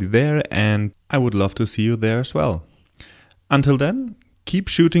are already there, and I would love to see you there as well. Until then, keep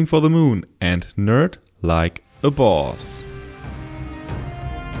shooting for the moon and nerd like a boss.